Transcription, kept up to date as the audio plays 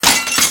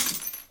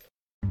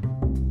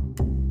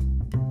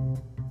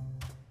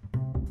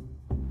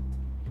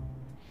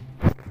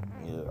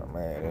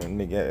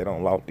nigga had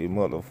on lost his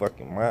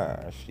motherfucking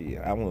mind. Shit,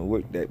 I went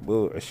with that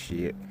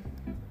bullshit.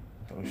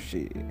 Oh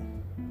shit.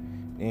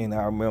 Then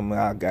I remember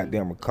I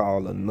goddamn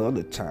call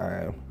another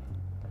time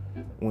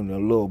when the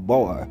little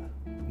boy,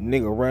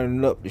 nigga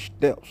running up the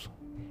steps,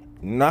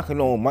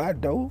 knocking on my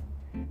door.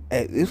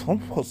 At this, I'm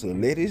supposed to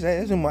let his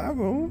ass in my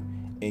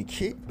room and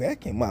kick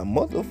back in my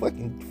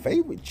motherfucking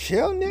favorite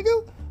chair,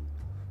 nigga.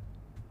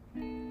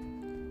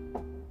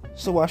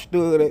 So I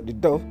stood at the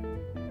door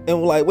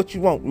and was like, what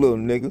you want, little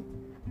nigga?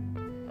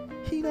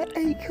 He like,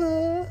 hey,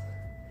 cuz,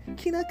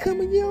 can I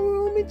come in your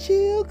room and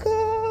chill,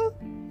 cuz?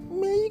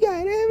 Man, you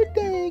got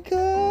everything,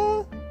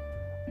 cuz.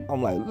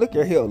 I'm like, look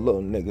at here,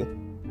 little nigga.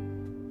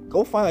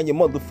 Go find your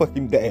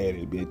motherfucking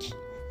daddy, bitch.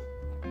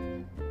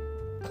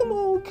 Come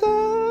on,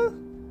 cuz.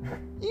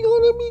 You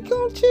gonna let me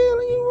come chill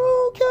in your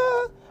room,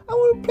 cuz? I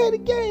wanna play the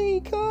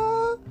game,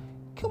 cuz.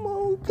 Come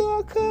on,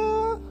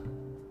 cuz.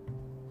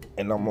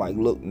 And I'm like,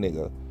 look,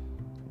 nigga,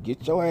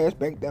 get your ass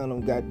back down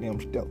them goddamn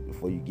steps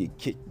before you get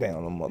kicked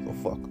down them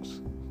motherfuckers.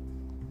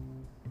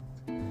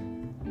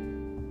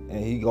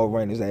 And he go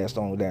run his ass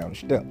on down the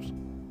steps.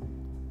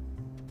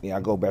 Then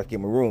I go back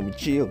in my room and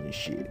chill and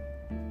shit.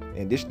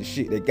 And this the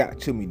shit that got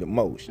to me the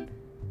most.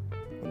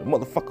 When the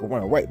motherfucker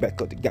run right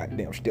back up the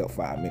goddamn step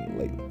 5 minutes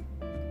later.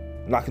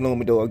 Knocking on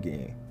my door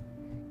again.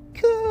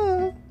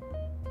 Cuz.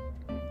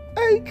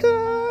 Hey,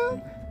 cuz.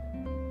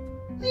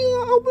 You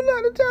gonna open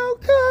up the door,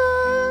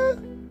 cuz?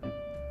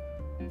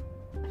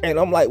 And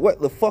I'm like, what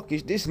the fuck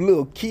is this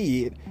little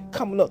kid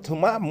coming up to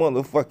my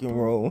motherfucking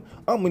room?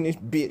 I'm in this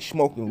bitch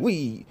smoking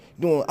weed,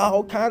 doing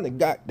all kind of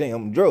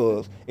goddamn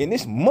drugs, and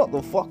this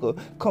motherfucker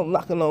come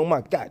knocking on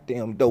my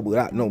goddamn door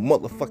without no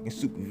motherfucking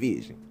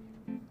supervision.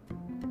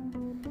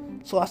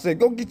 So I said,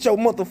 go get your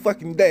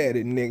motherfucking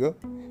daddy, nigga.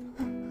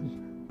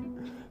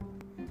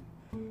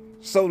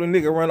 So the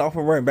nigga run off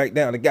and run back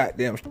down the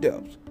goddamn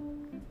steps.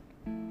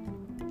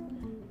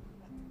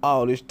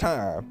 All this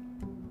time,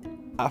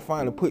 I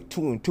finally put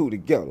 2 and 2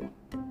 together.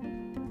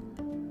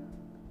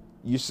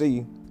 You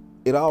see,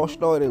 it all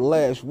started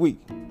last week.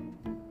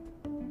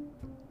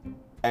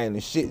 And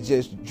the shit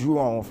just drew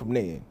on from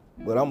there.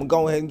 But I'm gonna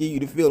go ahead and give you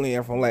the fill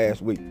in from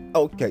last week.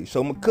 Okay,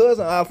 so my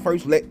cousin, I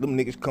first let them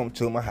niggas come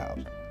to my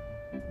house.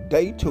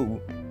 Day 2,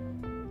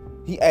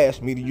 he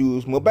asked me to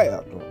use my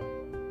bathroom.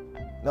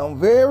 Now I'm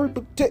very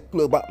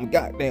particular about my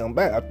goddamn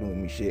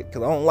bathroom and shit,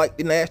 cause I don't like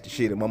the nasty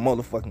shit in my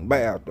motherfucking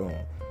bathroom.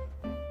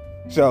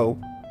 So,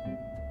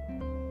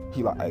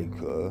 he like, hey,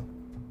 cuz,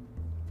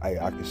 hey,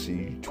 I can see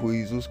you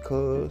tweezers,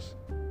 cuz.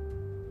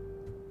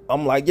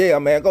 I'm like, yeah,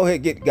 man, go ahead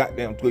and get the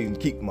goddamn tweezers and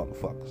keep the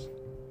motherfuckers.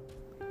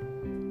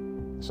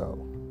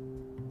 So,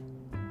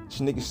 this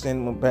nigga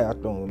sitting in my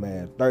bathroom,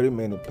 man, 30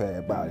 minutes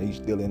passed by, he's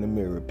still in the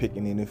mirror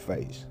picking in his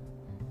face.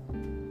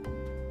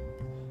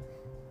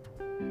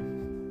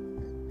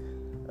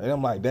 And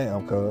I'm like,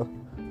 damn, cuz.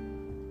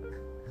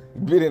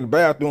 You been in the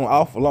bathroom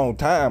awful long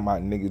time, my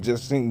nigga.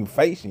 Just seeing your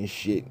face and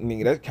shit.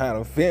 Nigga, that's kind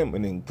of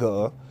feminine,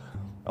 cuz.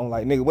 I'm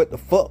like, nigga, what the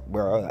fuck,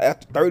 bro?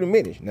 After 30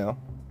 minutes now,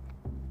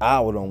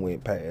 hour done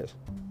went past.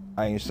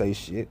 I ain't say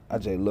shit. I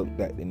just looked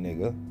at the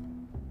nigga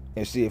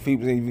and see if he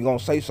was even gonna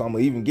say something or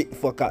even get the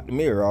fuck out the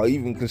mirror or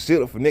even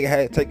consider if a nigga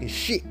had to take a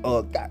shit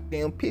or a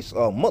goddamn piss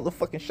or a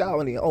motherfucking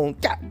shower in his own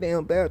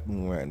goddamn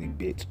bathroom around this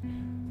bitch.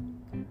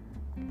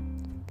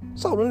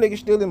 So the nigga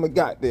still in my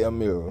goddamn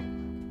mirror.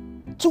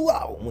 2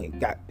 hours went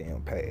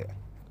goddamn past.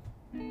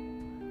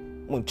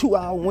 When 2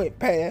 hours went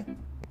past,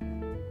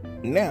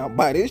 now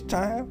by this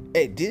time,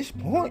 at this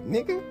point,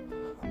 nigga,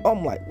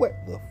 I'm like, what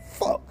the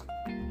fuck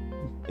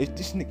is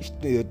this nigga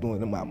still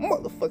doing in my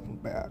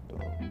motherfucking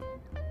bathroom?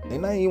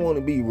 And I ain't want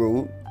to be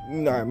rude, you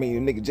know what I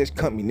mean? The nigga just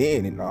coming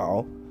in and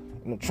all,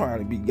 and I'm trying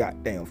to be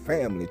goddamn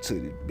family to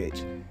this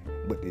bitch.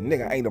 But the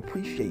nigga ain't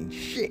appreciating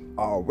shit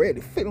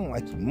already, feeling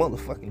like he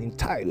motherfucking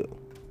entitled.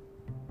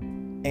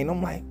 And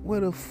I'm like, where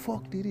the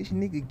fuck did this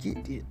nigga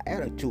get this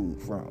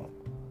attitude from?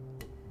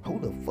 Who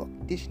the fuck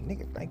this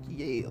nigga think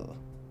he is?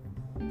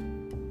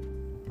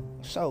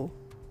 So,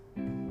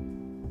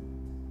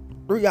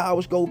 3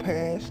 hours go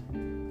past.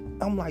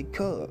 I'm like,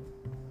 cuz,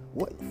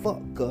 what the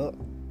fuck, cuz?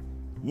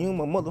 You in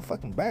my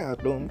motherfucking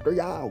bathroom 3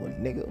 hours,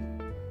 nigga.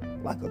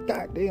 Like a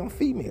goddamn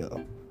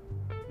female.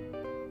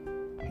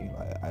 He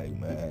like, hey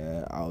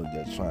man, I was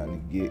just trying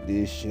to get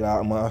this shit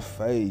out of my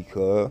face,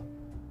 cuz.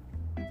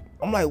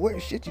 I'm like,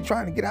 what shit you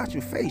trying to get out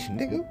your face,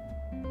 nigga?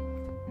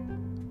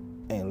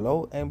 And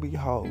lo and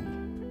behold,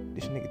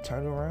 this nigga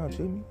turned around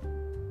to me.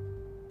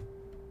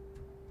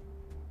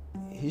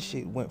 His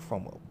shit went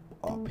from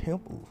a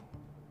pimple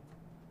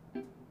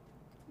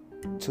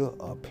to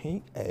a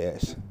pink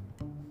ass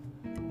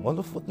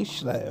motherfucking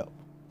slab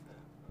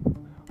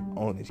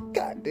on his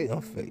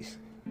goddamn face.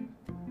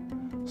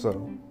 So,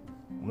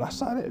 when I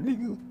saw that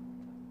nigga,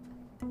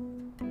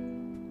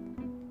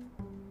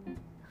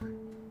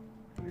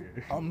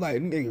 I'm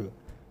like, nigga,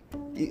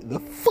 get the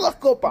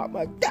fuck up out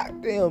my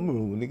goddamn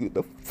room, nigga.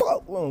 The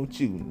fuck wrong with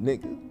you,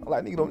 nigga? I'm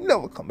like, nigga, don't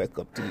never come back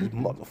up to this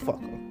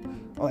motherfucker.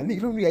 I'm like,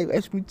 nigga, don't even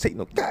ask me to take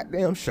no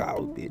goddamn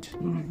shower, bitch.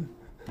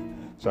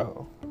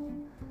 So,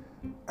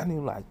 And he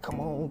like, come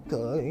on,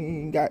 cuz, it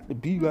ain't got to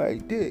be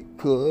like that,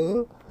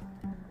 cuz.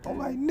 I'm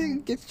like,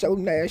 nigga, get your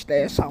nasty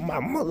ass out my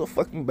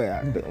motherfucking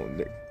bathroom,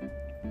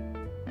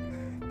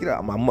 nigga. Get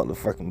out my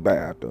motherfucking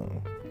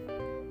bathroom.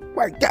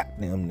 Right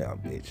goddamn now,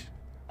 bitch.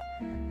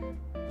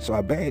 So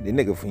I banned the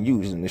nigga from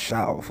using the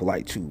shower for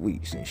like 2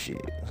 weeks and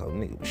shit. So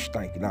nigga was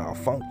stinking all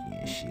funky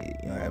and shit,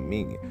 you know what I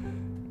mean?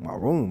 My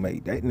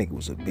roommate, that nigga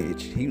was a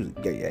bitch. He was a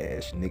gay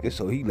ass nigga,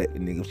 so he let the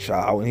nigga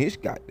shower in his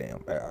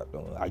goddamn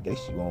bathroom. I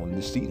guess he wanted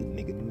to see the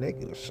nigga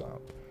naked or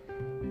something.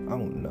 I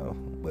don't know,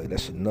 but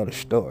that's another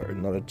story,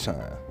 another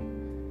time.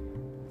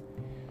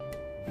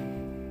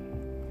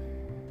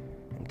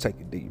 Take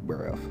a deep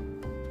breath.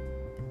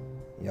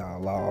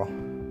 Y'all all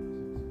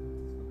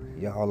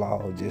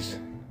just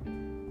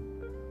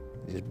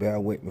bear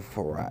with me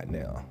for right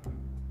now.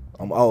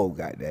 I'm old,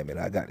 goddammit.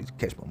 I got to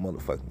catch my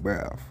motherfucking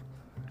breath.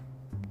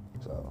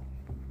 So,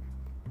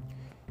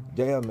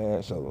 yeah,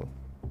 man. So,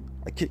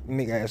 I kicked the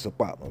nigga ass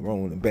up out my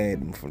room and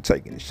banned him from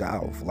taking a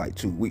shower for like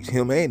 2 weeks.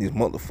 Him and his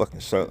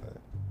motherfucking son.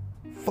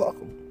 Fuck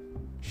him.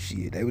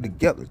 Shit, they were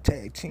together,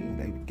 tag team.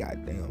 They were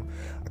goddamn.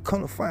 I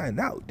come to find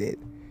out that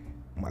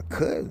my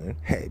cousin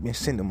had been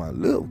sending my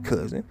little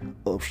cousin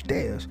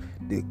upstairs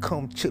to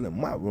come chill in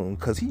my room,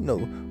 cause he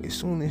know as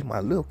soon as my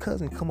little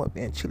cousin come up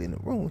there and chill in the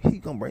room, he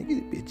gonna bring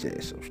his bitch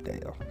ass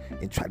upstairs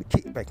and try to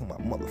kick back in my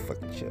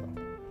motherfucking chair.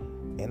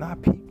 And I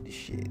peeped the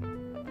shit,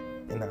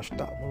 and I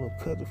stopped my little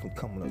cousin from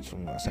coming up to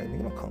me. I said,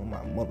 nigga, don't come in my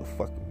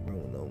motherfucking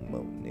room no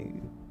more,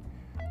 nigga.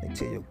 And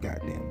tell your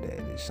goddamn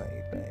dad the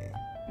same thing.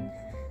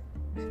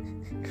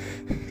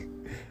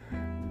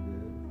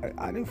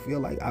 I didn't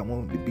feel like I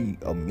wanted to be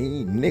a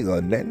mean nigga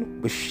or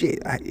nothing, but shit,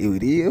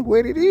 it is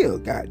what it is.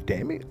 God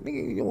damn it,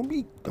 nigga,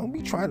 don't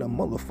be trying to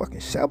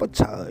motherfucking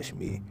sabotage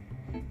me.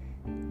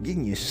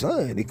 Getting your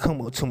son to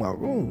come up to my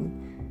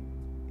room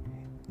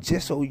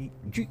just so you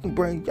can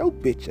bring your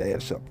bitch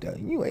ass up there.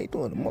 You ain't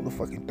doing the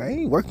motherfucking thing.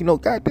 You ain't working no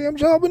goddamn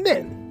job or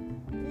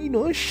nothing. You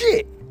doing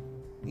shit.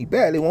 You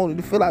barely wanted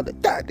to fill out the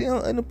goddamn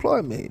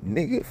unemployment,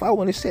 nigga. If I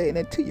wouldn't say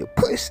that to your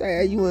pussy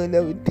ass, you ain't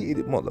never did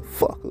it,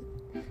 motherfucker.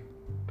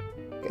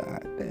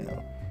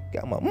 Goddamn.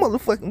 Got my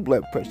motherfucking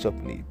blood pressure up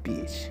in this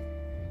bitch.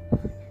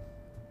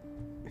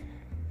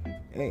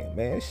 Hey,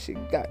 man, shit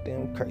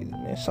goddamn crazy,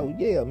 man. So,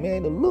 yeah,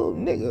 man, the little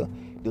nigga,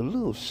 the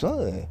little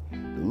son,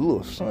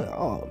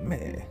 oh,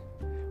 man.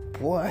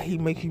 Boy, he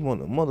make you want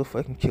to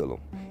motherfucking kill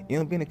him. You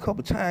know, been a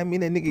couple times, me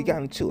and that nigga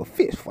got into a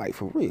fist fight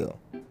for real.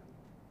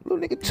 Little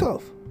nigga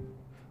tough.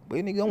 But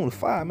that nigga on the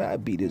fire, man, I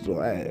beat his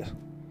little ass.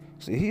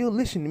 So he'll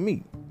listen to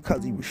me,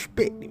 cause he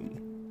respected me.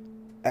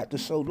 After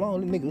so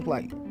long, the nigga was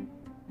like,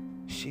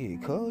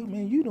 shit, cuz,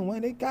 man, you the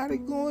one that got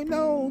it going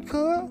on,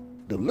 cuz.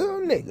 The little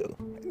nigga.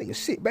 That nigga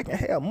sit back and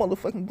have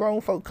motherfucking grown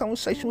folk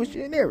conversation with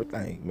you and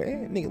everything,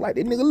 man. Nigga like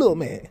that nigga little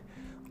man.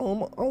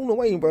 On the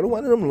way, brother,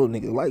 one of them little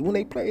niggas, like when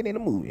they played in the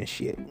movie and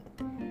shit.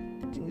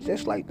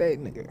 Just like that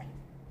nigga.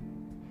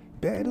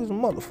 Bad as a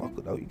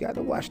motherfucker, though. You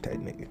gotta watch that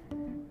nigga.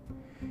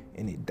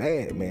 And his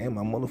dad, man,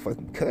 my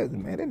motherfucking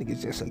cousin, man, that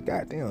nigga's just a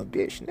goddamn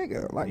bitch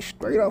nigga. Like,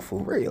 straight up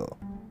for real.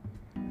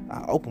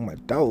 I opened my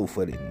door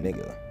for that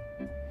nigga.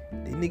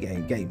 That nigga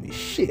ain't gave me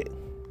shit.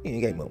 He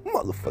ain't gave me a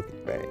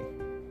motherfucking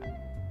thing.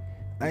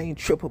 I ain't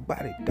trip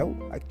about it, though.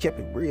 I kept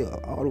it real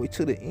all the way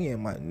to the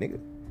end, my nigga.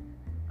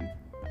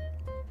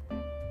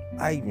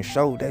 I even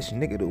showed that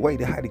nigga the way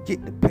to how to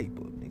get the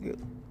paper, nigga.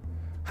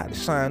 How to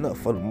sign up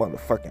for the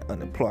motherfucking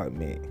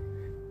unemployment.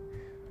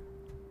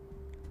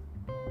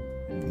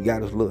 He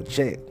got his little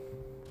check.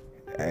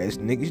 As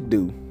niggas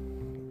do.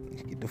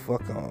 Get the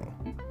fuck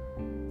on.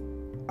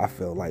 I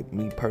felt like,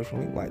 me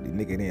personally, like the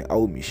nigga didn't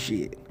owe me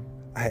shit.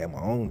 I had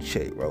my own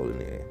check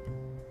rolling in.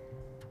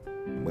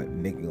 But the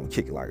nigga gonna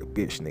kick it like a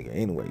bitch nigga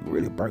anyway.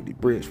 Really burnt the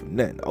bridge for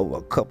nothing. Over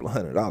a couple of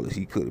 $100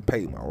 he could have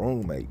paid my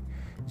roommate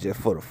just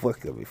for the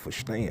fuck of it, for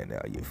staying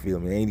there. You feel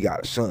me? Ain't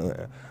got a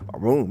son. My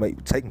roommate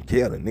was taking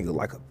care of the nigga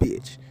like a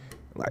bitch.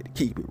 Like, to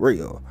keep it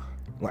real.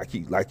 Like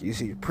he's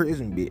his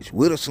prison bitch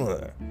with a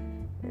son.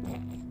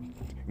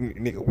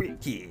 Nigga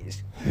with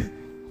kids.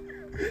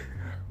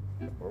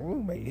 My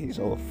roommate, he's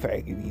so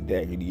faggoty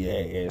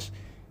daggity ass.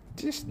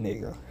 This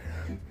nigga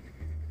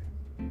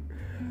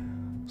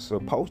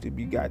supposed to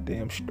be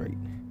goddamn straight.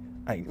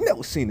 I ain't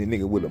never seen a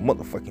nigga with a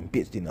motherfucking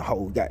bitch in the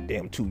whole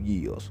goddamn 2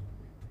 years.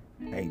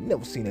 I ain't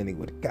never seen a nigga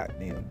with a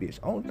goddamn bitch.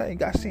 Only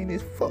thing I seen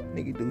this fuck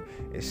nigga do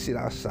is sit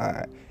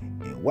outside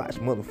and watch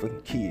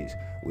motherfucking kids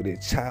with a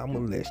child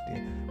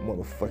molesting,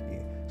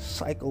 motherfucking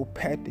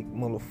psychopathic,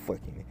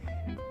 motherfucking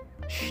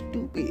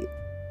stupid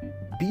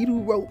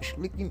beetle roach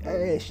licking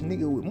ass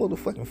nigga with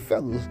motherfucking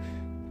fellas,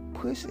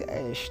 pussy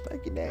ass,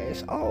 stinking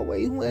ass,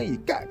 always wearing your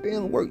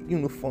goddamn work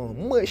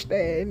uniform,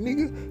 mustache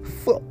nigga.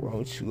 Fuck wrong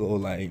with you,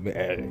 old lame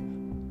man.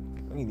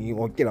 I ain't even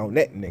want to get on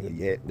that nigga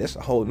yet. That's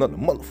a whole nother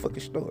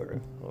motherfucking story.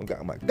 I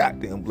got my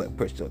goddamn blood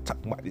pressure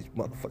talking about this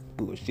motherfucking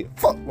bullshit.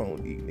 Fuck wrong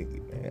with these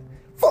niggas, man.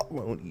 Fuck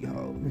wrong with these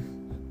hoes.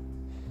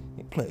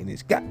 You playing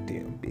this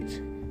goddamn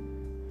bitch.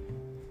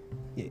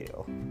 Yeah.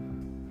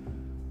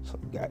 So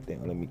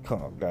goddamn, let me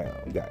calm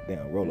down.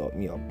 Goddamn, roll up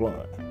me a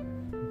blunt.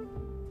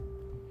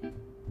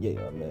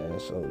 Yeah, man.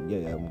 So,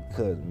 yeah, my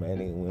cousin, man,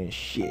 nigga went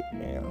shit,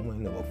 man. I ain't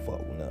never fuck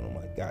with none of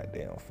my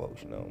goddamn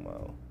folks, man. You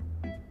know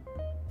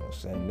what I'm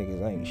saying?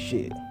 Niggas ain't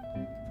shit.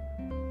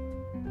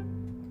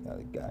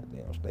 Gotta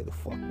goddamn stay the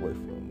fuck away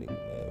from them niggas,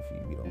 man.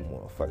 If you don't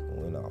want to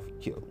fucking went off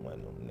and killed one of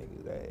them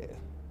niggas' ass.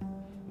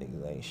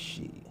 Niggas ain't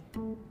shit.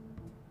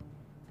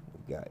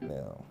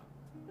 Goddamn.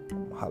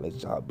 I'ma holler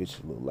at y'all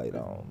bitches a little later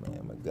on,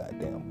 man. My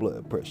goddamn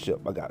blood pressure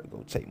up. I gotta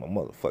go take my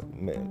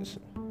motherfucking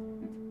medicine.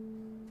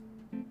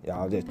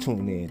 Y'all just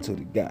tune in to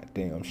the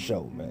goddamn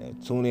show, man.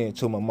 Tune in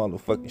to my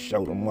motherfucking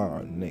show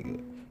tomorrow,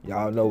 nigga.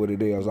 Y'all know what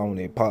it is on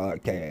that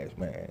podcast,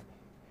 man.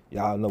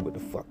 Y'all know what the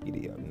fuck it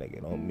is,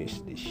 nigga. Don't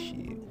miss this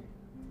shit.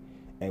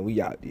 And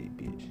we out there,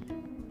 bitch.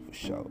 For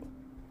sure.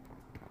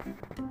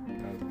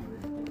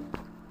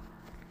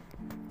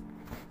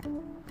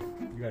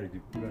 You gotta do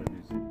something.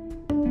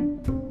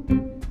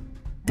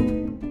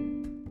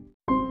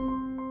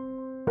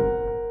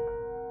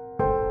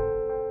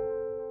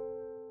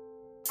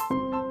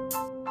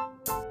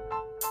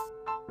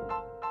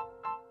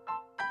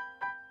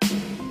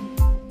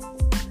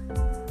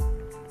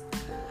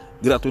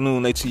 Good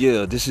afternoon,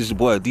 ATL. This is your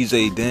boy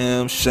DJ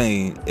Damn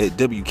Shane at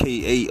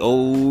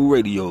WKAO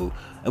Radio.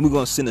 And we're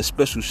gonna send a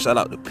special shout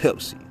out to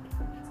Pepsi.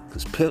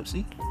 Cause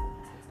Pepsi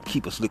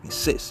keep us looking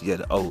sexy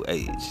at an old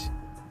age.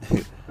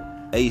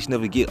 Age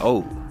never get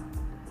old,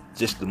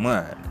 just the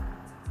mind.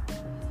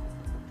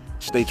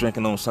 Stay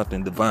drinking on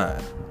something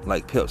divine,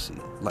 like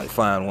Pepsi, like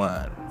fine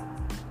wine.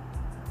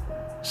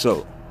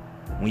 So,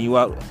 when you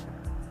out,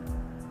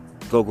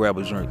 go grab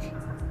a drink,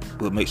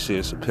 but make sure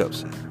it's a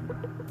Pepsi.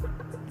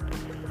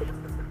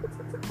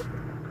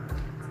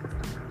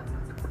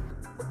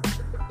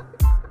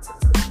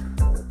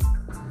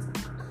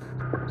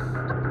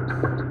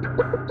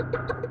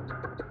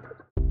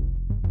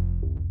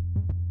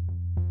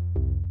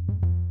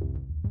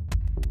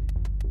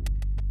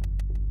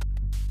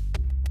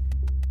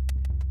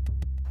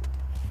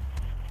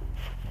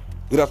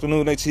 Good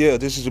afternoon, ATL.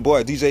 This is your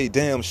boy DJ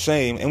Damn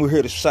Shame, and we're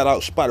here to shout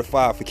out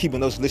Spotify for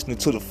keeping us listening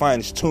to the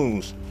finest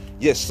tunes.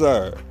 Yes,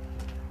 sir.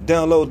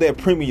 Download that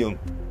premium.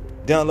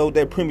 Download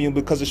that premium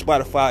because the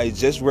Spotify is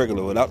just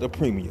regular without the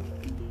premium.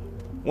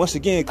 Once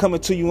again,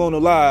 coming to you on the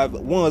live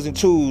ones and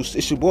twos.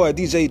 It's your boy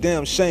DJ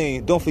Damn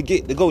Shame. Don't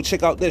forget to go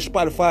check out that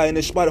Spotify and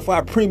that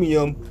Spotify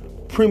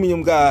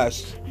premium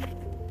guys.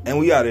 And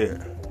we out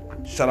here.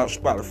 Shout out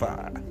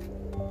Spotify.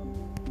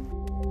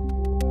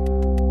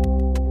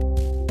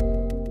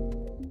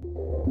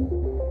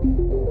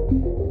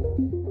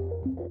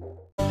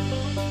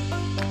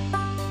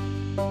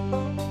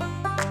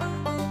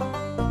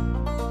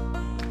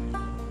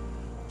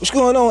 What's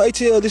going on,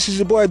 ATL? This is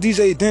your boy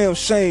DJ Damn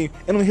Shame,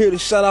 and I'm here to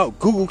shout out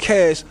Google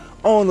Cast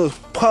on the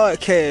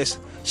podcast.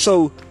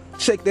 So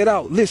check that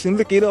out. Listen,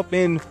 look it up,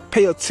 and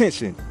pay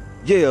attention.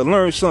 Yeah,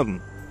 learn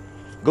something.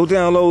 Go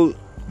download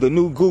the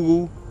new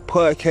Google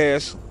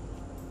podcast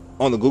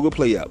on the Google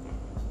Play app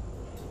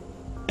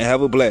and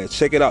have a blast.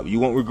 Check it out. You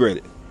won't regret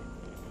it.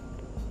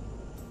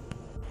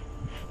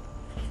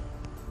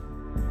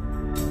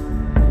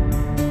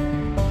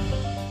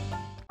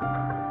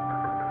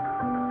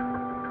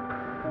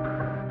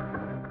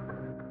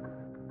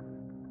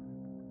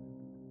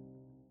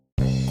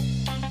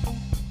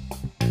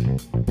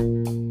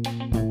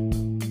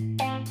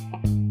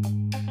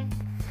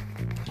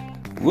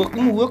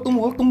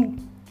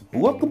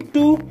 Welcome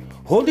to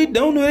Hold It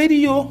Down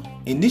Radio,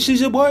 and this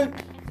is your boy,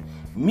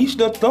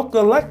 Mr. Talk a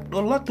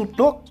lot to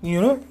talk, you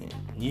know,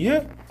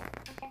 yeah.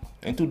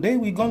 And today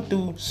we're going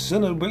to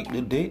celebrate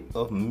the day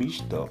of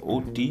Mr.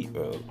 O.T.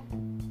 Earl.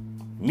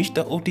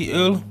 Mr. O.T.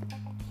 Earl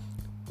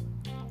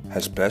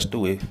has passed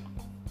away.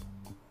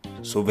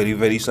 So very,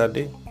 very sad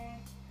day.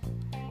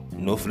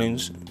 No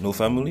friends, no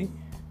family,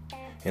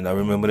 and I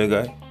remember that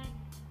guy.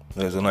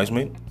 That's a nice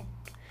man,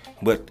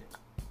 but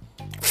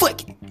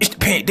fuck it, it's the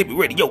Pandemic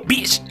Radio,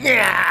 bitch.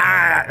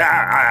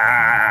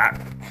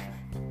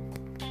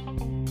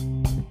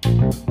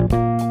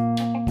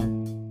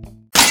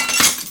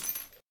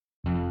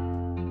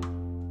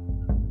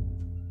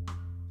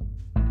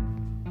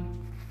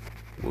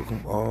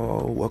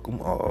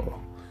 Welcome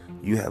all.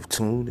 You have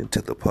tuned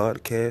into the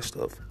podcast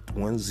of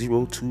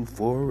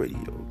 1024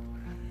 Radio,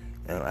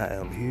 and I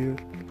am here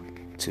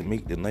to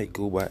make the night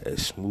go by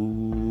as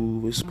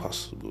smooth as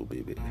possible,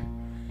 baby.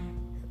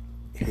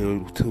 Here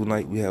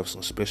tonight we have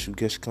some special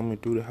guests coming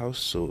through the house,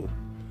 so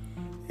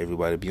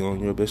everybody be on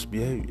your best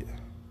behavior.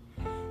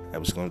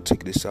 I'm just gonna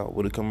take this out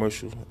with a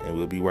commercial, and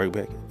we'll be right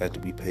back after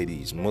we pay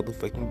these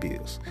motherfucking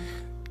bills.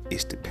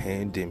 It's the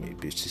pandemic,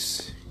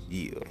 bitches.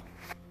 Yeah.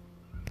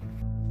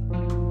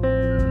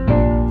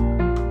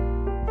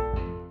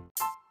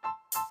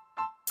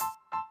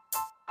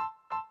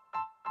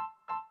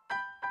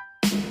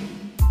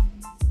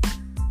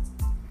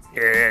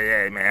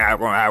 Yeah, man.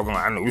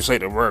 I know we say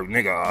the word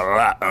nigga a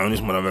lot on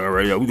this motherfucker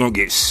radio. We gonna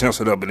get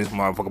censored up in this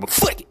motherfucker, but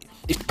fuck it.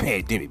 It's the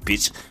pandemic,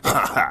 bitch.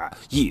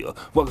 Yeah.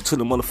 Welcome to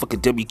the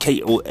motherfucking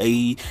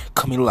WKOA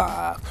coming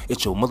live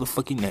at your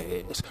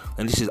motherfucking ass.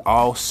 And this is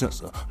all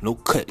censor. No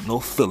cut, no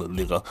filler,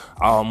 nigga.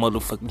 All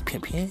motherfucking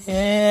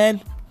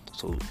pimpin'.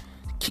 So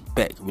kick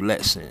back,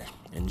 relax, and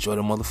enjoy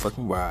the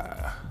motherfucking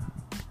ride.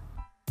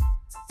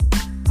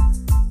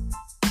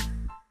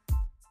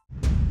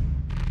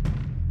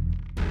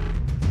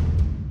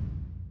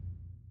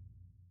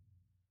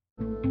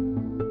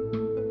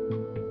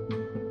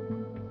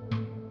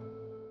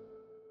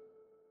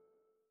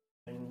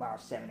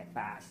 About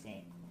 75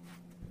 cents.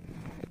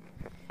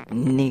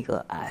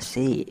 Nigga, I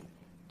said,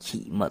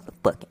 keep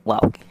motherfucking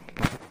walking.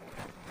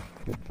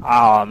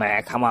 Oh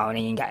man, come on, it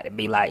ain't got to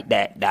be like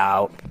that,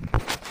 dog.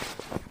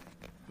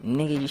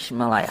 Nigga, you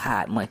smell like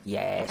hot monkey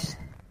ass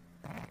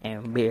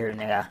and beer,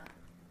 nigga.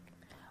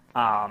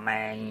 Oh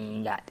man, you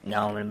ain't got to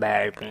go and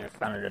embarrass me in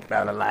front of the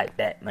fella like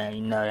that, man.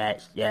 You know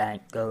that shit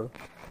ain't cool.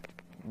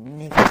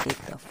 Nigga, get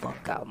the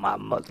fuck out my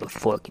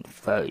motherfucking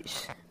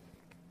face.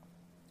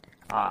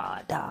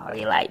 Aw, dog,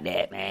 you like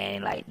that,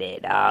 man. Like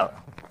that, dog.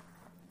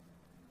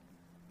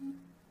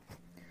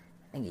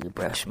 Nigga, your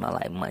breath smell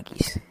like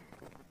monkeys.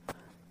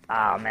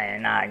 Oh,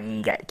 man, nah, you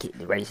ain't got to kick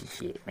the racist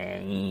shit,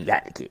 man. You ain't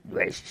got to kick the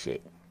racist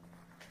shit.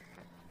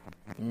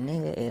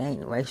 Nigga, it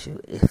ain't racial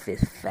if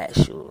it's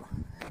factual.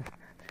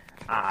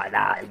 Oh,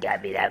 nah, you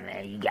got me that,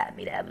 man. You got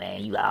me that,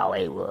 man. You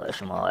always was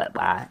smart,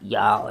 boy. You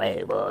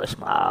always was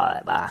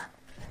smart, boy.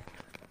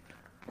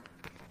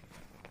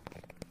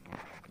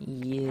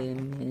 Yeah,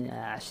 man,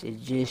 I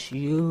suggest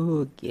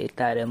you get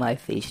out of my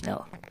face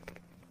now.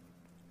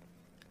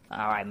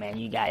 Alright, man,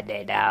 you got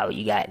that, dog.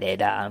 You got that,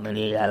 dog. I'm gonna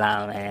leave you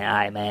alone, man.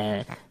 Alright,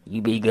 man.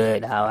 You be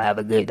good, dog. Have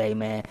a good day,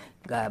 man.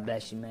 God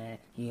bless you, man.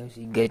 You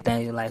see good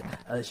things in life.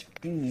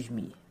 Excuse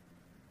me.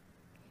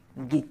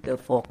 Get the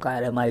fuck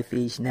out of my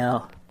face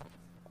now.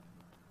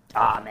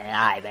 Oh, man.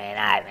 Alright, man.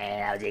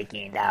 I was just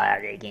kidding,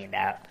 dog.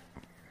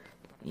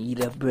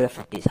 Your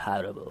breath is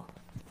horrible.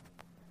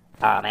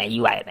 Oh, man,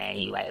 you right, man.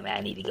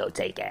 I need to go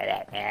take care of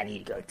that, man.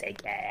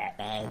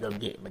 Go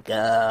get my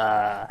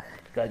girl.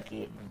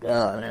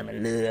 I'm a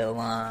little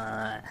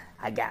one.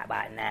 I got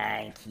about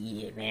 9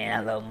 kids, man.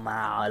 I love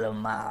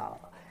them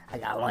all. I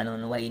got one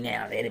on the way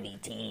now. That'll be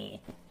 10.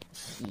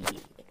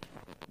 Shit.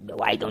 The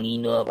wife don't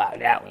even know about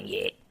that one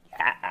yet.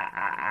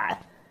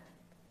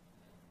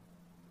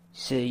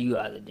 So you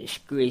are a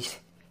disgrace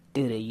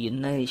to the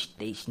United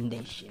States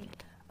nation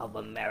of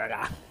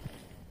America.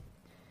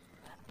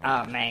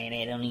 Oh man,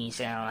 that don't even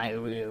sound like a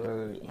real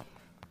word.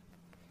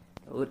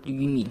 What do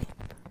you mean?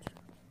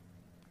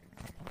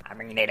 I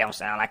mean, that don't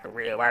sound like a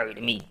real word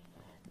to me.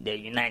 The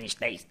United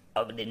States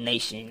of the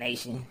nation.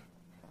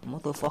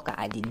 Motherfucker,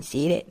 I didn't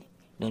say that.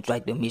 Don't try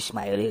to mix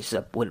my lips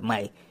up with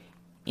my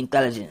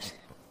intelligence.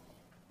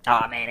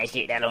 Oh man, that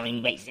shit, that don't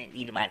even make sense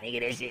either, my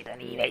nigga. That shit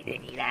don't even make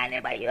sense either. I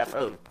never hear a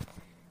fool.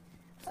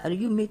 Are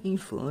you making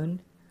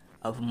fun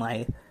of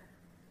my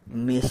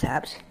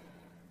mishaps?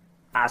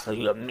 Also,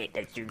 you admit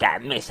that you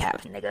got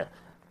mishaps, nigga.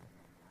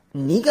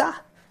 Nigga?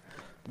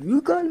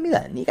 You call me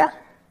a nigga?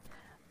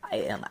 I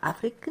am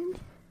African,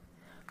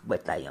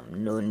 but I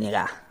am no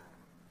nigga.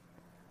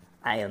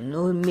 I am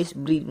no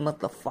misbreed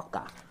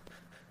motherfucker.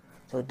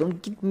 So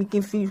don't get me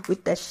confused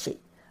with that shit.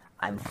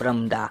 I'm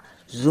from the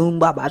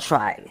Zumbaba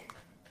tribe.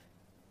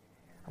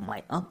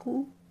 My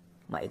uncle,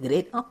 my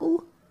great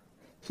uncle,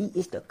 he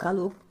is the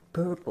color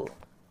purple.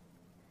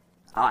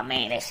 Oh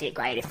man, that shit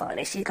crazy fuck.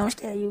 That shit don't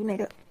scare you,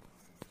 nigga.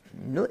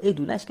 No, it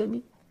do not scare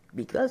me,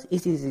 because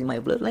it is in my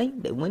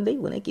bloodline that one day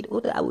when I get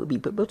older, I will be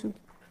purple too.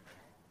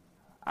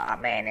 Oh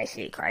man, that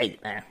shit crazy,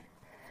 man.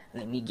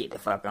 Let me get the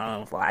fuck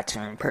on before I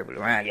turn purple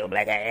around your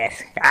black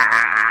ass.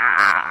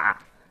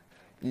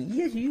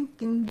 Yes, you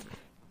can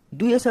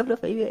do yourself a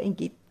favor and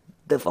get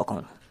the fuck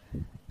on.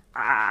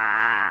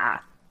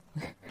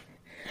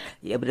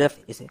 Yeah, but that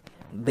is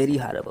very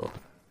horrible.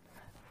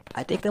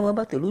 I think I'm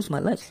about to lose my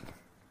lunch.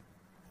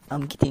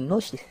 I'm getting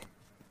nauseous.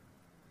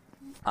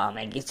 Oh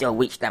man, get your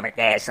weak stomach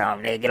ass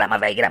on, nigga. Get out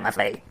my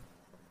face.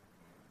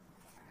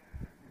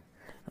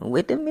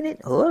 Wait a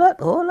minute. Hold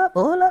up.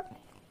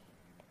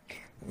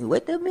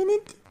 Wait a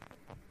minute.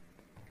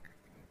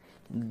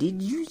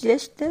 Did you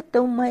just step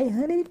on my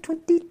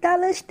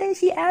 $120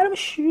 Stacey Adams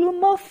shoe,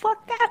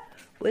 motherfucker?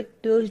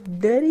 With those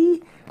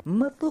dirty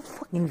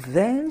motherfucking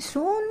Vans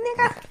on,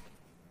 nigga?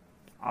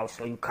 Oh,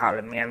 so you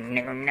calling me a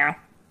nigga now?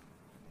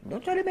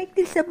 Don't try to make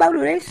this about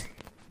race.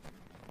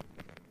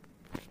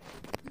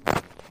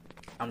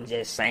 I'm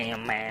just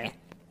saying, man,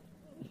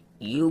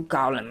 you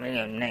calling me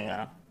a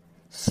nigga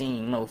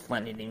seem more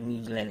funny than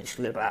me letting it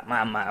slip out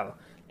my mouth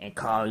and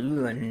call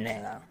you a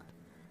nigga.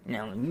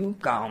 Now, when you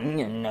call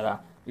me a nigga,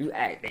 you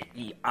act like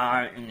the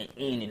R in the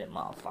end of the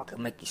motherfucker,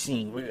 make it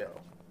seem real.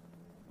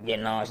 You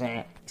know what I'm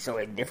saying? So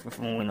it's different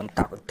from when I'm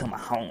talking to my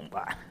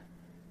homeboy.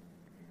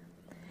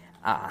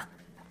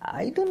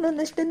 I don't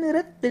understand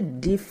what the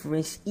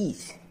difference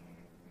is.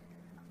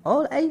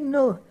 All I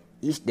know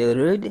is the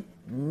word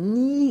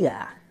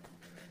nigga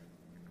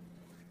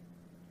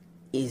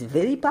is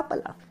very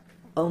popular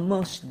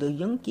amongst the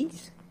young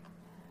kids.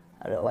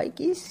 The white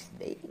kids,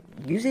 they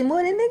use it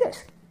more than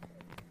niggas.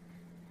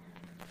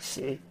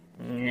 See,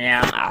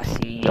 now I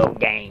see your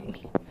game.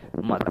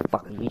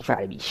 Motherfucker, you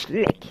try to be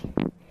slick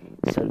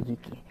so you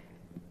can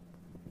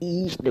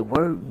ease the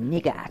word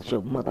nigga out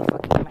your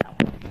motherfucking mouth.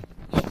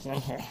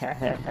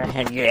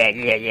 Yeah.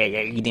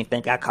 You didn't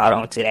think I caught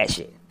on to that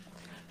shit.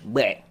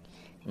 But,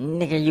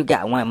 nigga, you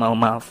got one more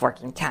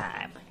motherfucking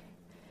time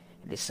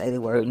to say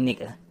the word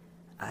nigga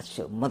out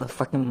your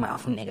motherfucking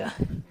mouth, nigga.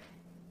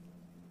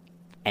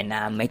 And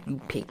I'll make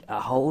you pick a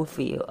whole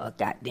field of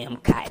goddamn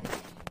cotton.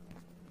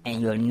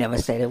 And you'll never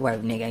say the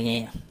word nigga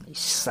again, you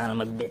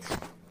son of a bitch.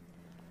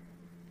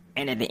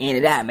 And at the end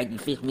of that, I'll make you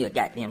fix me a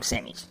goddamn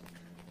sandwich.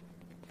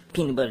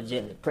 Peanut butter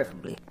jelly,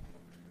 preferably.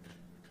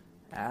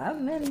 Ah,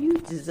 man, you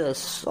just a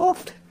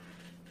soft,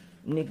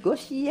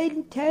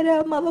 negotiating,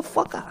 tatted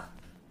motherfucker.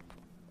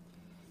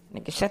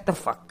 Nigga, shut the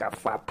fuck up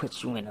before I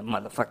put you in a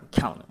motherfucking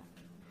counter.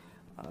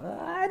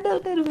 I know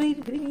that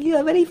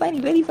you're very funny.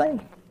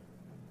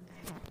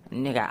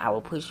 Nigga, I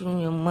will put you in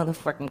your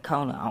motherfucking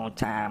corner on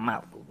time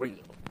out for real.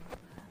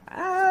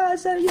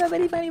 So you're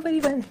very funny.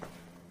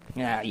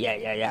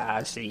 Yeah,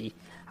 I'll see.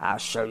 I'll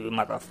show you,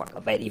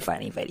 motherfucker. Very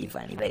funny.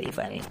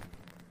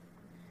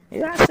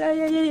 Yeah, I say,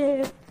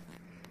 yeah.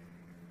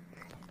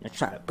 You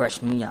try to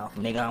brush me off,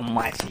 nigga. I'm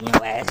watching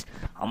your ass.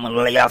 I'm gonna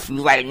lay off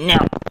you right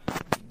now.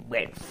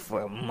 Wait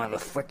for a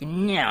motherfucking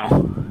now.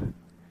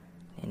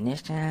 And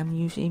this time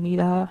you see me,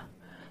 dawg,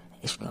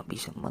 it's gonna be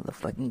some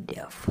motherfucking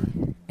death.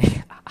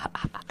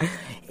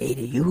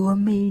 Either you or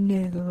me,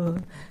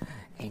 nigga.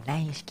 And I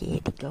ain't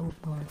scared to go,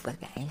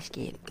 motherfucker. I ain't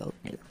scared to go,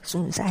 nigga. As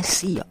soon as I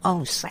see you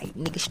on sight,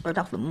 nigga, straight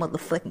off the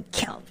motherfucking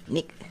count,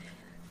 nigga.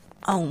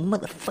 On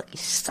motherfucking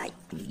sight,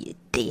 nigga, you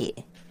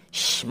dead.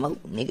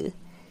 Smoke, nigga. Like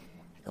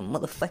a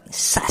motherfucking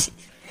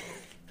sausage.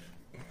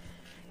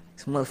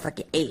 Some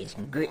motherfucking eggs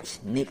and grits,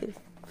 nigga.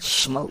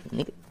 Smoke,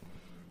 nigga.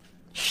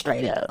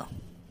 Straight up.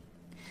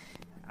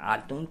 I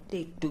don't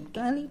take too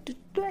kindly to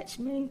threats,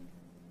 man.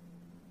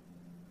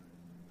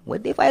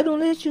 What if I don't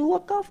let you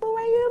walk off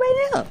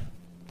right now?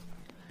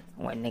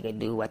 What nigga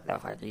do what the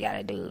fuck you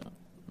gotta do?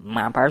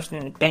 My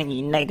personal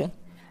opinion, nigga,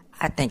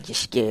 I think you're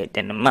scared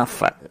than the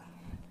motherfucker.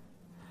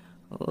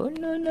 Oh,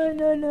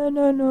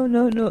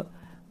 no.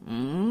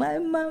 My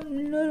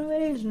mom no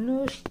raised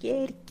no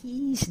scared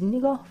keys,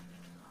 nigga.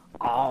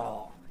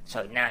 Oh,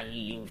 so now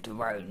you use the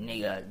word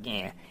nigga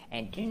again.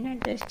 And didn't I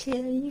just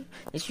tell you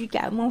that you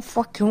got one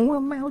fucking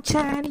one more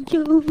time to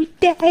use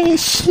that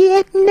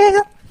shit,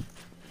 nigga?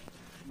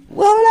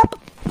 What up?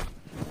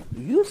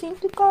 You seem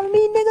to call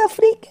me nigga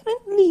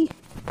frequently.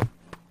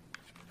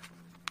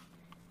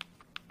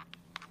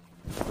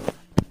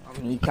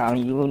 Me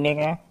calling you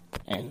nigga,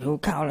 and you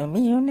calling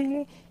me a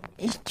nigga,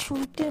 it's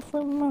two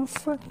different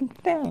motherfucking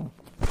things.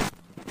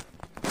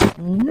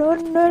 No.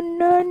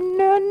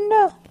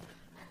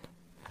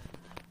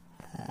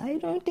 I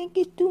don't think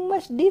it's too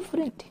much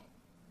different.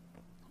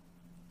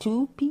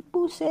 Two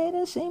people say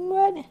the same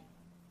word.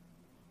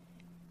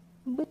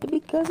 But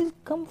because it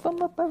come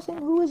from a person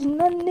who is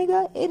not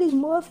nigga, it is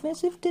more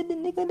offensive to the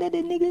nigga that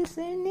the nigga is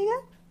saying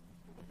nigga.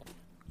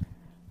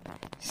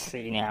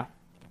 See now,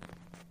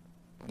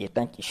 you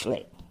think you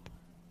slick.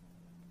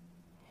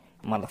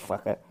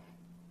 Motherfucker,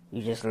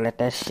 you just let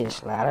that shit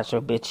slide out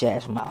your bitch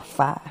ass mouth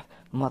 5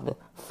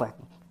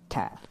 motherfucking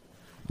times.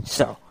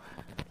 So,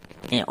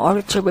 in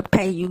order to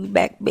repay you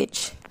back,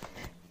 bitch,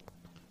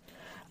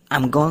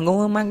 I'm gonna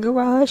go in my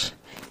garage,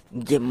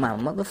 get my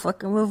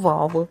motherfucking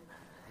revolver,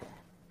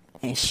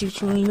 and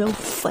shoot you in your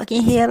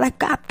fucking head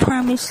like I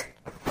promised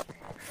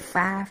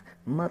 5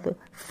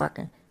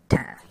 motherfucking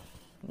times.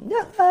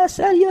 Yeah,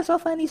 sir, you're so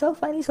funny.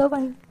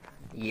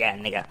 Yeah,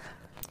 nigga,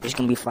 there's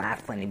gonna be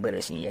 5 funny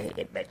bullets in your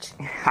head, bitch.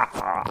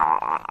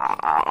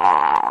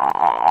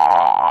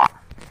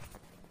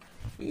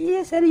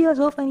 Yeah, sir, you're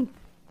so funny.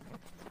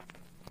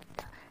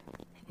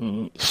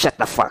 Shut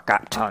the fuck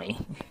up, Tony.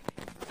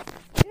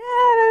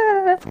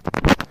 Yeah.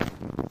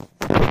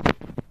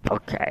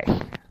 Okay.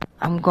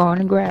 I'm going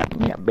to grab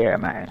me a beer,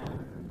 man.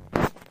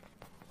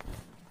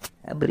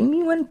 Bring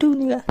me one too,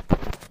 nigga.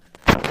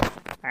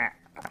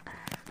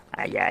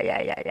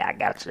 Yeah, I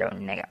got you,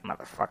 nigga,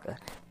 motherfucker.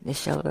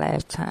 This your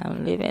last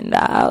time living,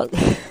 dog.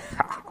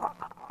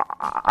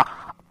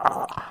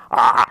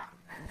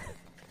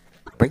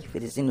 Break for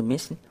this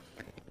intermission.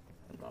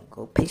 I'm gonna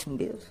go pay some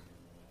bills.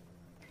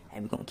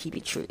 And we're gonna keep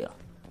it real.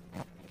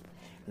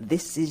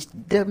 This is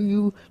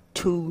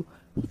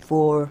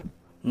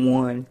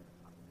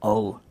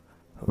W241O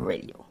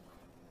Radio.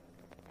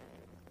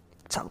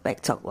 Talk back,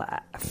 talk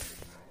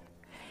live.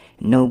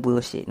 No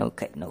bullshit, no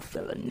cut, no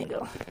filler,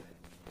 nigga.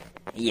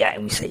 Yeah,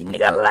 we say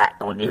nigga a lot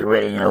on this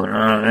radio. We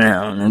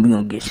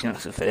gonna get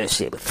censored for that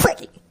shit, but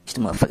fuck it. It's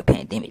the motherfucking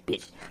pandemic,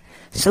 bitch.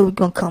 So we're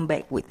gonna come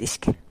back with this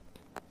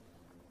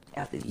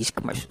after these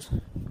commercials.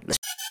 Let's.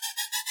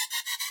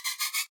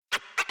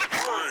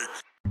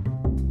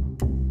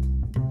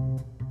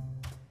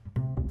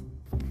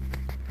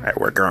 Hey,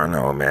 what's going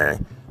on,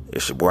 man?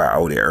 It's your boy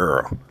Odie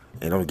Earl.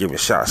 And I'm giving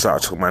shouts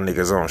out to my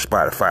niggas on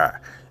Spotify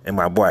and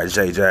my boy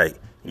JJ.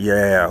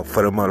 Yeah,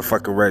 for the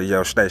motherfucking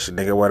radio station,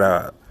 nigga. What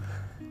up?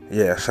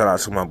 Yeah, shout out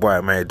to my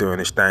boy, man, doing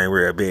this thing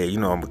real big. You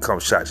know I'm gonna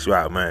come shout you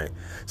out, man.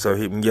 So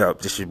hit me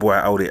up. This your boy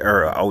Odie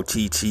Earl,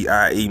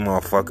 OTTIE,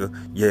 motherfucker.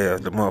 Yeah,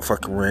 the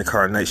motherfucking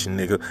reincarnation,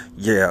 nigga.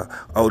 Yeah,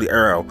 Odie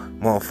Earl,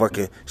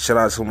 motherfucking. Shout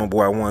out to my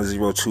boy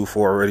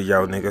 1024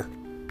 Radio, nigga. I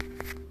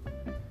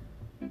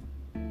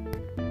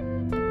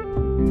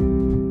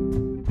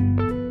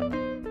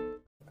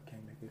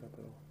can't make it up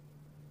at all.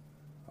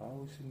 I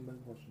always see somebody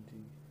watching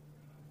TV.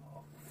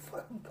 Oh,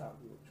 fucking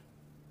cockroach.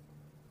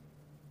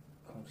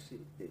 Come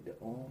sit at the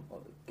arm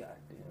of the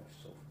goddamn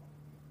sofa.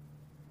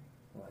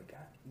 Like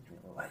I even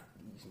like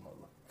these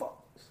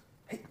motherfuckers.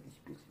 Hate these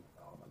bitches with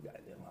all my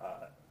goddamn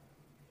heart.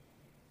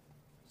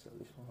 So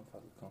this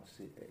motherfucker come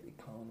sit at the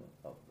corner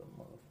of the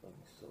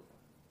motherfucking sofa.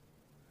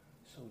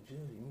 So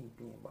judge me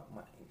being about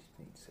my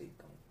instinct, say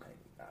don't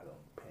panic. I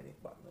don't panic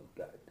about no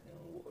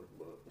goddamn water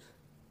bugs.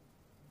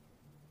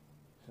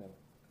 So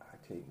I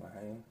take my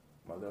hand,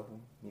 my left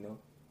one, you know,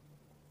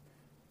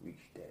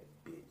 reach that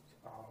bitch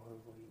all the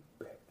way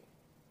back.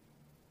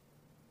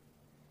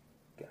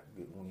 Got a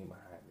good wind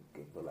behind it,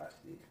 good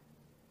velocity.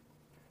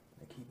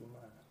 Now keep in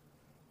mind,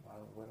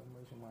 while I'm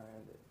raising my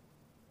hand at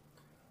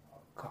a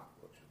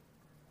cockroach,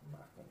 I'm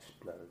not gonna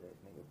splatter that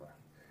nigga by.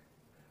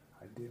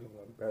 I did him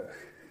one better.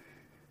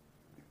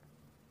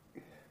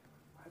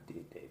 I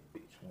did that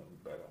bitch one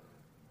better.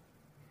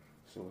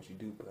 So what you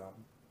do,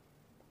 problem?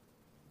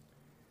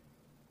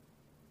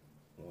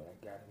 When I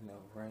got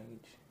enough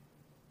range,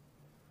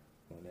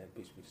 when that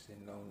bitch was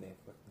sitting on that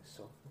fucking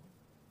sofa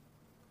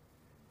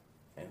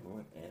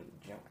and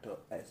jumped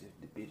up as if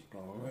the bitch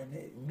gonna run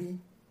at me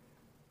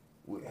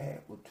with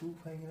half a tooth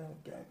hanging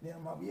out,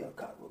 goddamn, I'll be a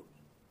cockroach.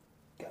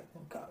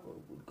 Goddamn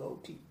cockroach with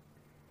gold teeth.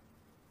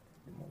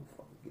 The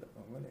motherfucker get up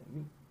and run at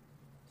me.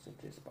 So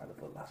just by the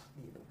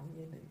velocity of the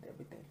wind and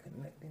everything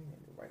connecting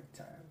at the right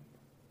time,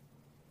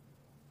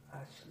 I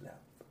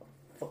slapped the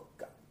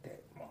fuck out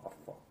that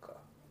motherfucker.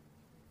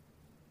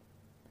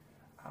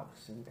 I was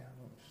sitting down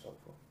on the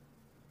sofa.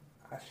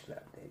 I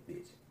slapped that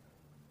bitch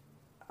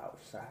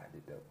outside the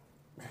door.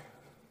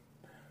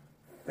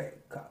 Fat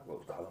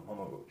cockroach, call her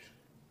Mama Roach.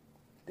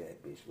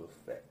 That bitch was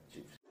fat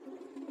juice.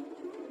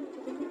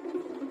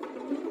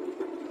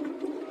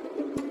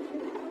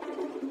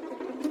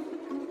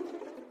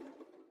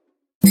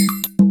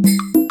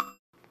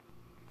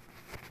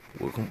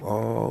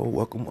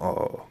 Welcome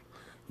all.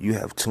 You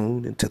have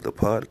tuned into the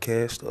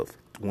podcast of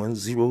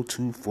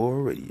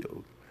 1024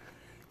 Radio.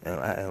 And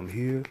I am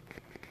here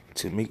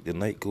to make the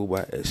night go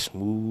by as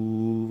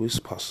smooth as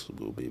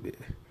possible, baby.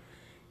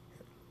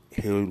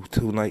 Here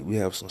tonight we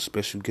have some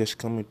special guests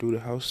coming through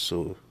the house,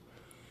 so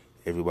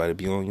everybody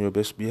be on your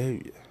best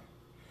behavior.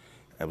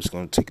 I'm just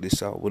going to take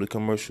this out with a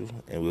commercial,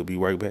 and we'll be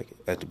right back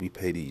after we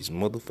pay these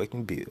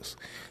motherfucking bills.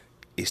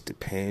 It's the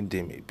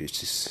pandemic,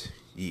 bitches.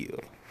 Yeah.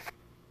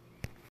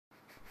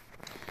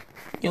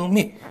 Yo,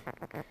 man,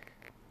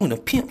 when a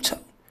pimp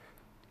talk,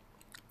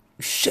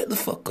 you shut the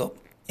fuck up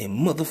and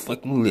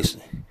motherfucking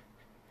listen.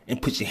 And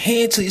put your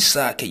hand to your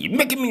side, cause you're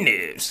making me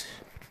nervous.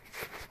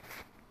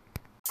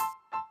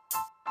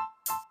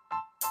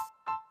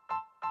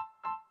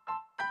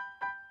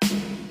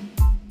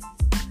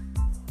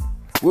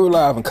 We're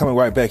live and coming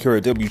right back here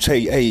at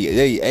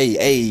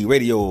WTAA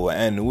Radio,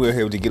 and we're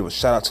here to give a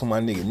shout out to my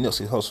nigga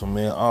Nipsey Hussle,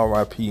 man.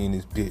 R.I.P. in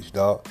this bitch,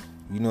 dog.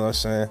 You know what I'm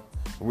saying?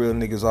 Real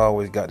niggas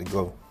always got to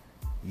go.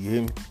 You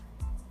hear me?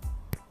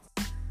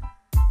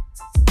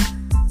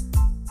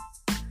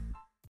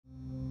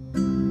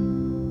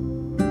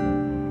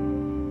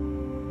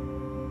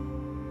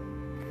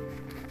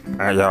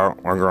 Hey y'all,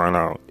 what's going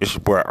on? It's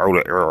your boy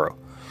Odie Earl,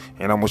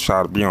 and I'm gonna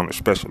try to be on the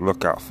special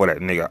lookout for that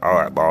nigga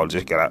Oddball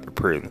just got out of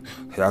prison.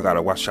 Y'all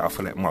gotta watch out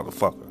for that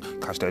motherfucker,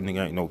 cause that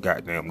nigga ain't no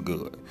goddamn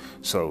good.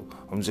 So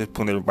I'm just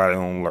putting everybody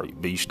on alert.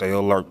 Be stay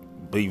alert,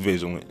 be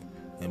vigilant,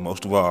 and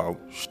most of all,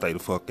 stay the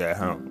fuck at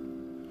home.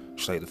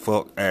 Stay the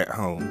fuck at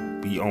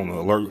home. Be on the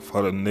alert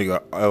for the nigga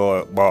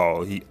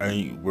Oddball. He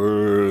ain't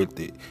worth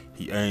it.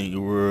 He ain't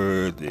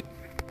worth it.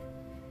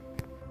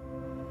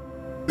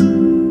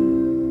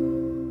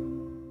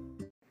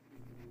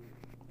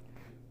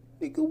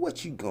 Nigga,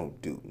 what you gonna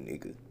do,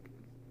 nigga?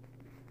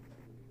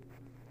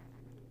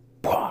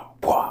 Pwah,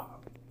 pwah.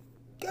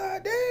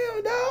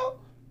 Goddamn, dog.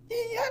 You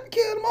ain't have to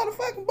kill the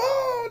motherfucking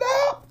ball,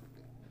 dog.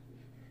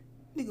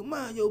 Nigga,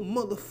 mind your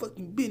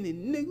motherfucking business,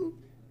 nigga.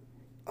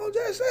 I'm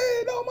just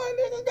saying, though, my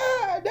nigga,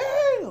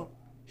 goddamn.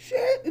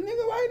 Shit, the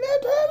nigga right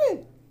there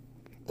telling.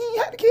 You ain't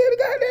have to kill the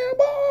goddamn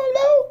ball,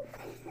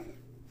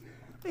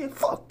 though. Man,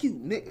 fuck you,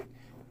 nigga.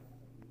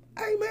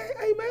 Hey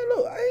man,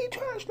 look, I ain't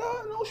trying to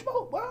start no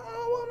smoke, but I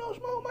don't want no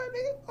smoke, my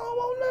nigga. I don't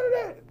want none of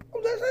that.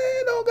 I'm just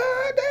saying, though,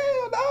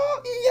 goddamn,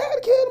 dog. You had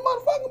to kill the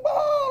motherfucking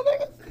ball,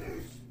 nigga.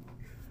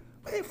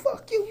 Man,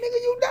 fuck you, nigga.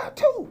 You die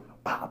too.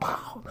 Pow,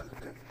 pow.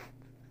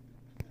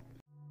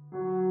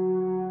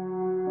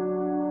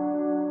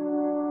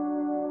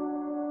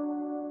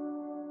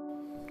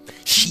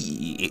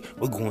 Shit. Hey,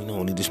 what going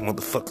on in this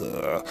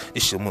motherfucker?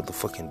 It's your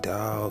motherfucking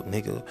dog,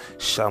 nigga.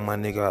 Shout my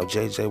nigga out,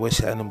 JJ. What's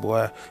happening,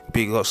 boy?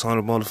 Big ups on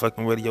the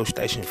motherfucking radio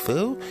station,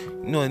 fool.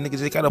 You know, niggas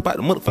they got up out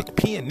the motherfucking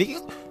pen,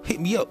 nigga. Hit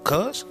me up,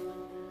 cuz.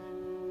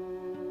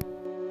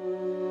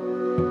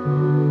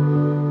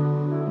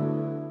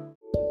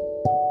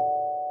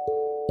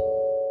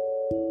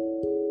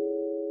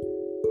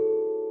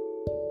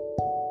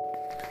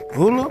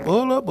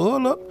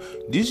 Hold up.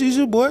 This is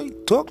your boy.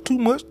 Talk too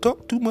much.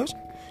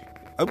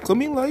 I'm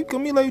coming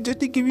live just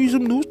to give you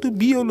some news to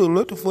be on the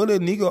alert for that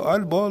nigga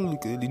oddball.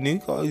 The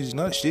nigga is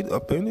not shit,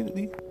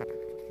 apparently.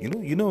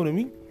 You know what I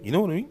mean? You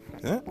know what I mean?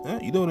 Huh?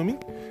 You know what I mean?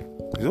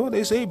 So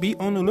they say, be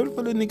on the alert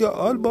for the nigga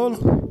oddball.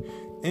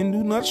 And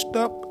do not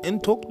stop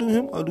and talk to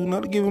him or do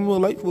not give him a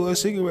light for a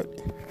cigarette.